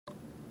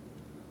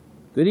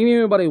Good evening,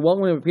 everybody.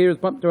 Welcome to Peter's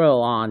Pump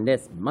Drill on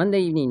this Monday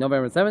evening,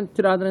 November 7th,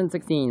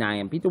 2016. I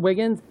am Peter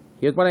Wiggins.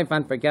 Here's what I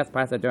found for guest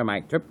passes during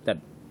my trip to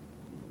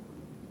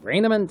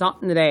Raynham and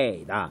Taunton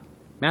today. The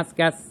mass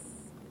gas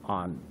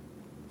on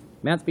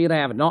mass speed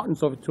I have at Taunton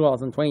sold for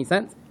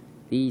 $2.20.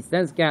 The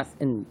Stens gas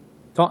in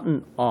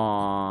Taunton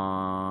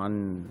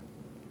on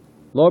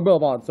Lower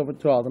Boulevard sold for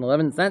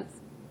 $2.11.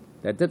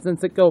 The Dips and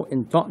Sitco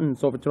in Taunton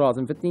sold for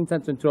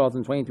 $2.15 and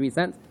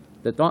 $2.23.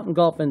 The Taunton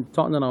Golf in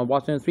Taunton on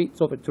Washington Street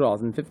sold for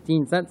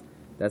 $2.15.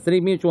 The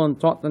City Mutual in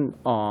Taunton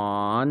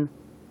on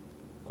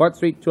Court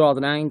Street,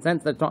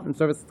 $2.09. The Taunton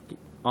Service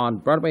on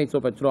Broadway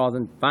sold for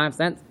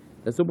 $2.05.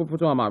 The Super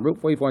Patrol on Route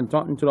 44 in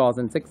Taunton,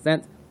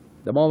 $2.06.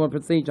 The Mall of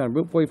Prestige on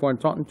Route 44 in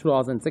Taunton,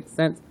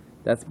 $2.06.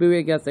 The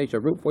Superior Gas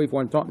Station, Route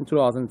 44 in Taunton,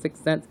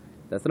 $2.06.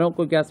 The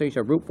Sunoco Gas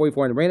Station, Route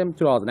 44 in Raynham,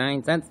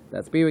 $2.09.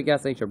 The Superior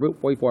Gas Station, Route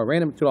 44 in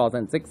Raynham,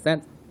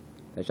 $2.06.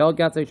 The Shell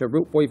Gas Station,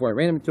 Route 44 in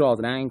Raynham,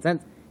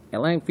 $2.09.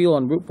 Atlantic Fuel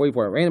on Route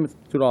 44 at Raynham,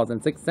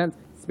 $2.06.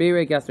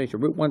 Superior Gas Station,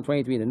 Route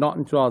 123 to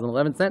Taunton,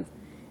 $2.11.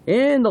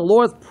 And the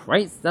lowest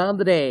price of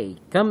the day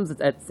comes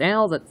at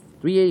sales at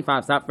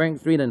 385 South Frank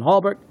Street in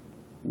Hallbrook,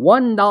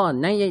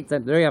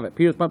 $1.98. There you have it.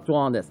 Peter's Pump Tool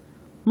on this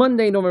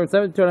Monday, November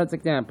 7th,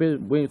 2016. Peter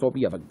Williams, hope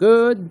you have a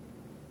good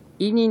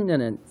evening,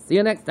 and then see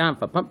you next time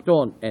for Pump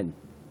Tool, and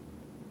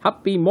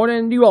happy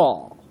morning to you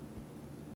all.